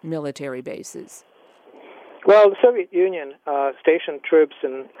Soviet military bases? Well, the Soviet Union stationed troops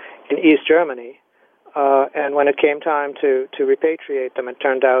in East Germany And when it came time to repatriate them, it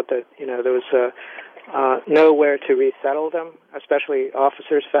turned out that there was nowhere to resettle them, especially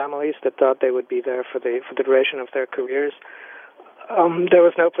officers' families that thought they would be there for the duration of their careers. There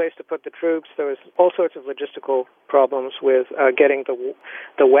was no place to put the troops. There was all sorts of logistical problems with getting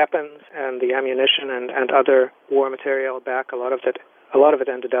the weapons and the ammunition and other war material back. A lot of it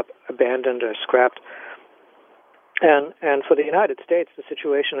ended up abandoned or scrapped. And for the United States, the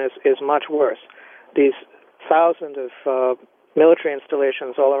situation is much worse. These thousands of military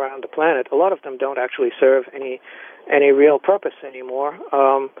installations all around the planet, a lot of them don't actually serve any real purpose anymore.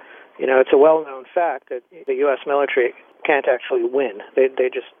 It's a well-known fact that the U.S. military can't actually win. They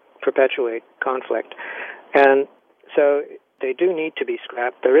just perpetuate conflict. And so they do need to be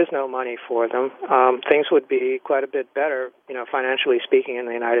scrapped. There is no money for them. Things would be quite a bit better, financially speaking, in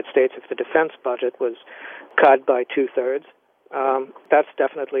the United States if the defense budget was cut by 2/3. That's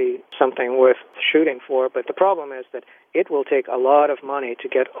definitely something worth shooting for. But the problem is that it will take a lot of money to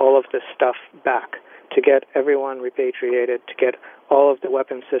get all of this stuff back, to get everyone repatriated, to get all of the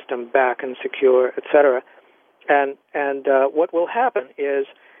weapons system back and secure, etc. And what will happen is,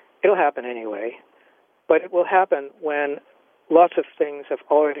 it'll happen anyway, but it will happen when lots of things have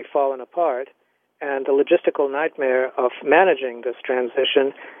already fallen apart, and the logistical nightmare of managing this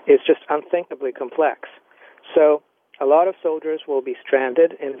transition is just unthinkably complex. So a lot of soldiers will be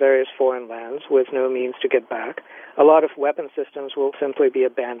stranded in various foreign lands with no means to get back. A lot of weapon systems will simply be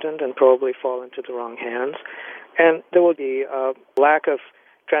abandoned and probably fall into the wrong hands. And there will be a lack of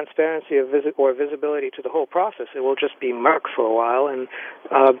transparency or visibility to the whole process. It will just be murk for a while, and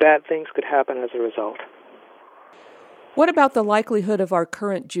bad things could happen as a result. What about the likelihood of our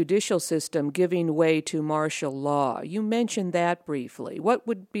current judicial system giving way to martial law? You mentioned that briefly. What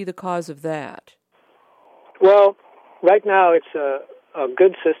would be the cause of that? Well, right now it's a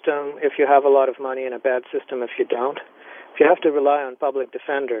good system if you have a lot of money, and a bad system if you don't. If you have to rely on public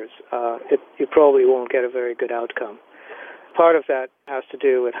defenders, you probably won't get a very good outcome. Part of that has to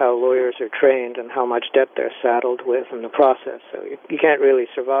do with how lawyers are trained and how much debt they're saddled with in the process. So you can't really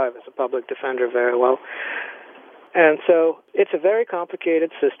survive as a public defender very well. And so it's a very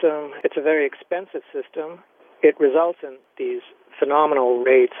complicated system. It's a very expensive system. It results in these phenomenal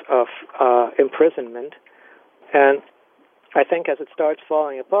rates of imprisonment. And I think as it starts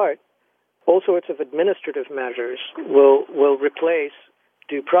falling apart, all sorts of administrative measures will replace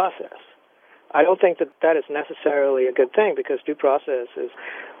due process. I don't think that is necessarily a good thing, because due process is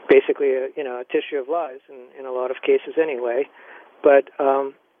basically a tissue of lies in a lot of cases anyway. But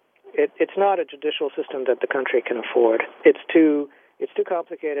it's not a judicial system that the country can afford. It's too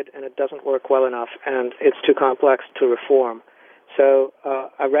complicated, and it doesn't work well enough, and it's too complex to reform. So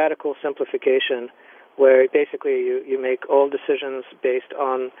a radical simplification, where basically you make all decisions based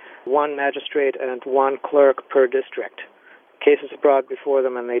on one magistrate and one clerk per district. Cases are brought before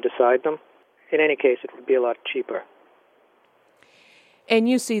them and they decide them. In any case, it would be a lot cheaper. And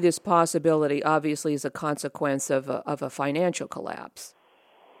you see this possibility, obviously, as a consequence of a financial collapse.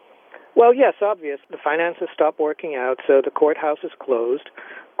 Well, yes, obvious. The finances stop working out, so the courthouse is closed.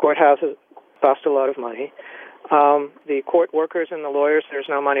 Courthouses cost a lot of money. The court workers and the lawyers, there's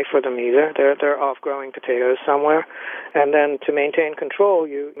no money for them either. They're off growing potatoes somewhere. And then to maintain control,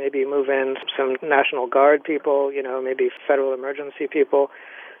 you maybe move in some National Guard people, maybe federal emergency people.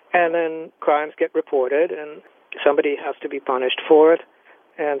 And then crimes get reported, and somebody has to be punished for it,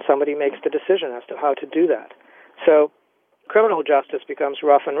 and somebody makes the decision as to how to do that. So criminal justice becomes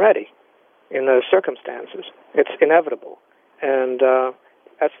rough and ready in those circumstances. It's inevitable. And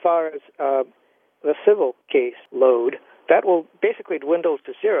as far as the civil case load, that will basically dwindle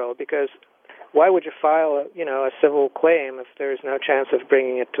to zero, because why would you file a civil claim if there's no chance of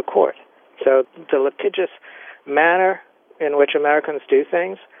bringing it to court? So the litigious manner in which Americans do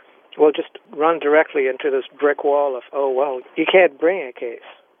things will just run directly into this brick wall of, you can't bring a case,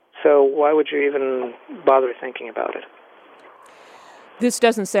 so why would you even bother thinking about it? This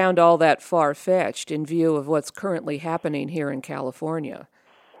doesn't sound all that far-fetched in view of what's currently happening here in California.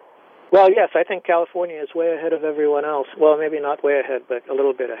 Well, yes, I think California is way ahead of everyone else. Well, maybe not way ahead, but a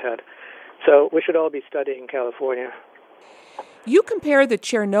little bit ahead. So we should all be studying California. You compare the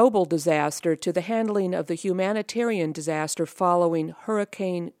Chernobyl disaster to the handling of the humanitarian disaster following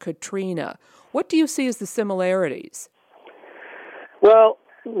Hurricane Katrina. What do you see as the similarities? Well,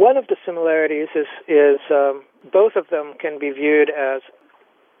 one of the similarities is both of them can be viewed as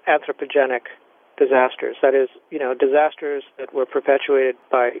anthropogenic disasters. That is, disasters that were perpetuated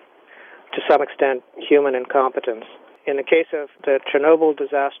by, to some extent, human incompetence. In the case of the Chernobyl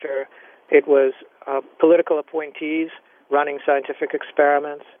disaster, it was political appointees running scientific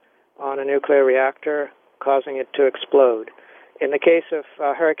experiments on a nuclear reactor, causing it to explode. In the case of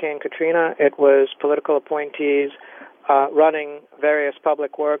Hurricane Katrina, it was political appointees running various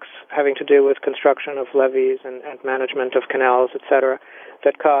public works having to do with construction of levees and management of canals, etc.,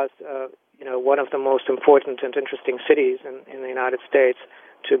 that caused one of the most important and interesting cities in the United States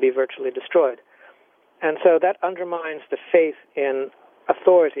to be virtually destroyed. And so that undermines the faith in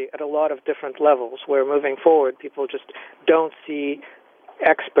authority at a lot of different levels, where moving forward, people just don't see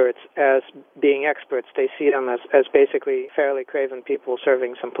experts as being experts. They see them as basically fairly craven people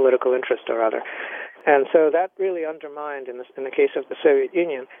serving some political interest or other. And so that really undermined, in the case of the Soviet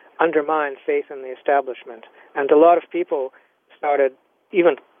Union, undermined faith in the establishment. And a lot of people started,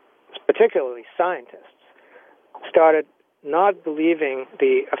 even particularly scientists, started not believing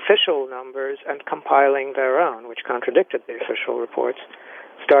the official numbers and compiling their own, which contradicted the official reports,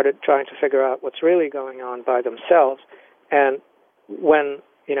 started trying to figure out what's really going on by themselves. And when,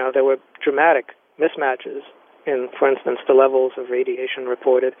 there were dramatic mismatches in, for instance, the levels of radiation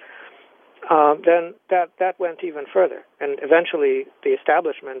reported, then that went even further. And eventually the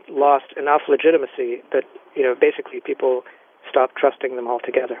establishment lost enough legitimacy that, basically people stopped trusting them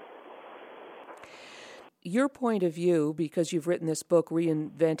altogether. Your point of view, because you've written this book,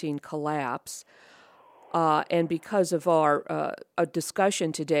 Reinventing Collapse, and because of our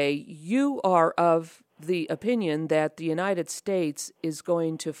discussion today, you are of the opinion that the United States is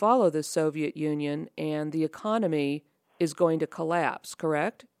going to follow the Soviet Union and the economy is going to collapse,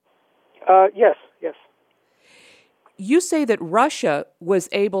 correct? Yes. You say that Russia was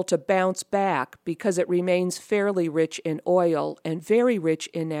able to bounce back because it remains fairly rich in oil and very rich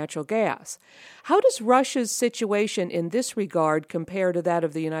in natural gas. How does Russia's situation in this regard compare to that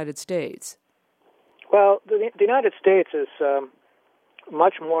of the United States? Well, the United States is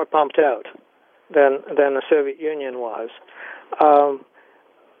much more pumped out than the Soviet Union was.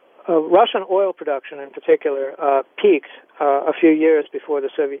 Russian oil production, in particular, peaked a few years before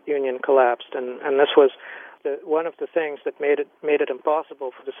the Soviet Union collapsed, and this was one of the things that made it impossible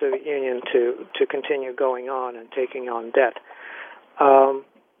for the Soviet Union to continue going on and taking on debt.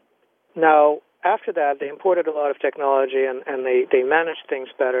 Now, after that, they imported a lot of technology and they managed things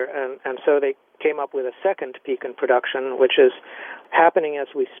better, and so they came up with a second peak in production, which is happening as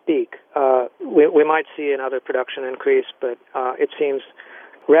we speak. We might see another production increase, but it seems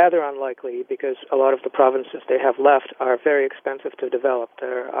rather unlikely because a lot of the provinces they have left are very expensive to develop.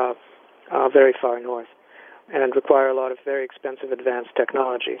 They're very far north and require a lot of very expensive advanced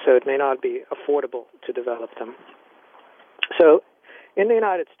technology, so it may not be affordable to develop them. So in the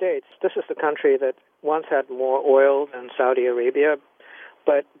United States, this is the country that once had more oil than Saudi Arabia,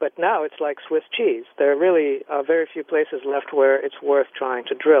 but now it's like Swiss cheese. There are really very few places left where it's worth trying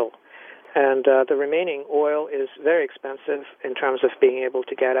to drill. And the remaining oil is very expensive in terms of being able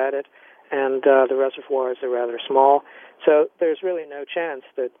to get at it, and the reservoirs are rather small. So there's really no chance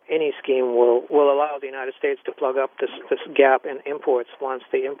that any scheme will allow the United States to plug up this gap in imports once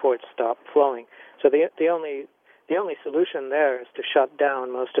the imports stop flowing. So the only solution there is to shut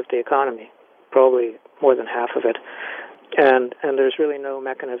down most of the economy, probably more than half of it. And there's really no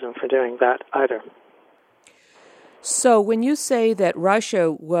mechanism for doing that either. So when you say that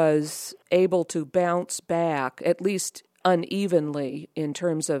Russia was able to bounce back, at least unevenly in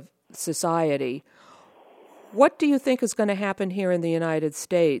terms of society, what do you think is going to happen here in the United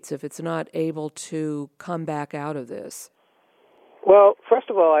States if it's not able to come back out of this? Well, first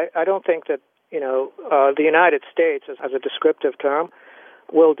of all, I don't think that, the United States as a descriptive term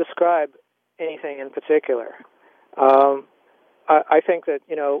will describe anything in particular. I think that,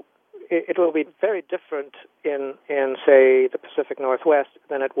 it will be very different in, say, the Pacific Northwest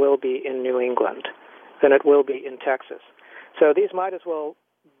than it will be in New England, than it will be in Texas. So these might as well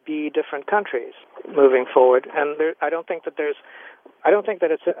be different countries moving forward. And I don't think that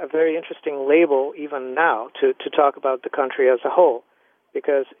it's a very interesting label even now to talk about the country as a whole,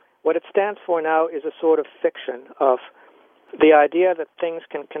 because what it stands for now is a sort of fiction of the idea that things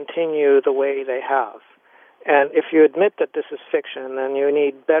can continue the way they have. And if you admit that this is fiction, then you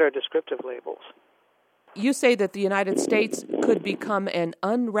need better descriptive labels. You say that the United States could become an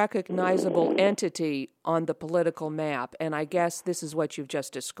unrecognizable entity on the political map, and I guess this is what you've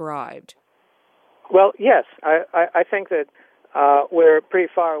just described. Well, yes. I think that we're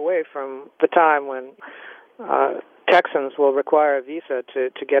pretty far away from the time when Texans will require a visa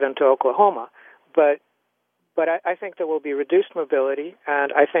to get into Oklahoma. But I think there will be reduced mobility,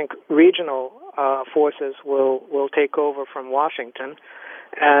 and I think regional forces will take over from Washington.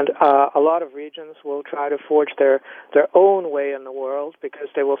 And a lot of regions will try to forge their own way in the world because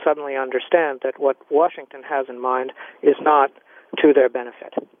they will suddenly understand that what Washington has in mind is not to their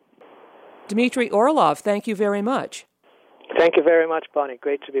benefit. Dmitry Orlov, thank you very much. Thank you very much, Bonnie.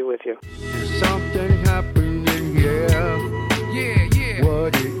 Great to be with you. Something happening here. Yeah.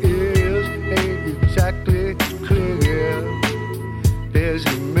 What it is ain't exactly clear. There's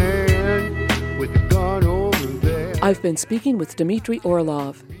a man with a gun over there. I've been speaking with Dmitry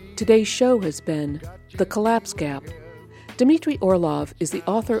Orlov. Today's show has been The Collapse Gap. Dmitry Orlov is the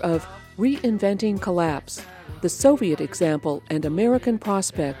author of Reinventing Collapse, The Soviet Example and American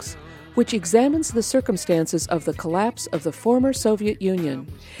Prospects, which examines the circumstances of the collapse of the former Soviet Union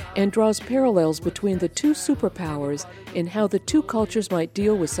and draws parallels between the two superpowers in how the two cultures might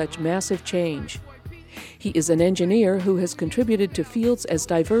deal with such massive change. He is an engineer who has contributed to fields as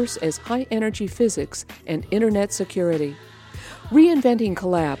diverse as high-energy physics and Internet security. Reinventing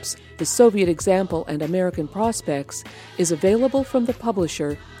Collapse, The Soviet Example and American Prospects is available from the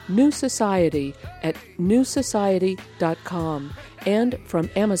publisher New Society at newsociety.com and from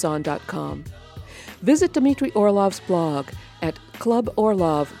Amazon.com. Visit Dmitry Orlov's blog at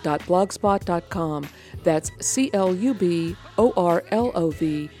cluborlov.blogspot.com. That's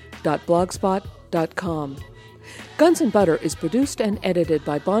cluborlov.blogspot.com. Guns and Butter is produced and edited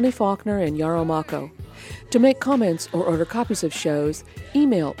by Bonnie Faulkner and Yarrow Mako. To make comments or order copies of shows,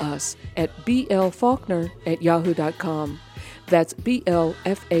 email us at blfaulkner@yahoo.com. That's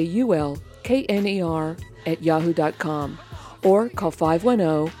blfaulkner@yahoo.com. Or call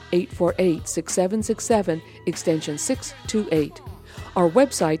 510-848-6767, extension 628. Our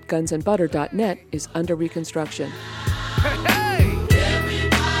website, gunsandbutter.net, is under reconstruction. Hey!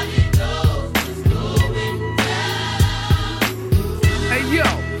 Everybody knows what's going down. Hey, yo,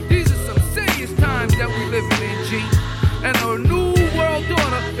 these are some serious times that we living in, G. And a new world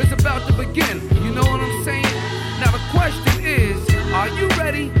order is about to begin. You know what I'm saying? Now the question is, are you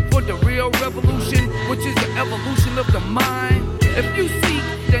ready for the real revolution, which is the evolution of the mind? If you seek,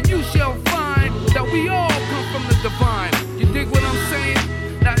 then you shall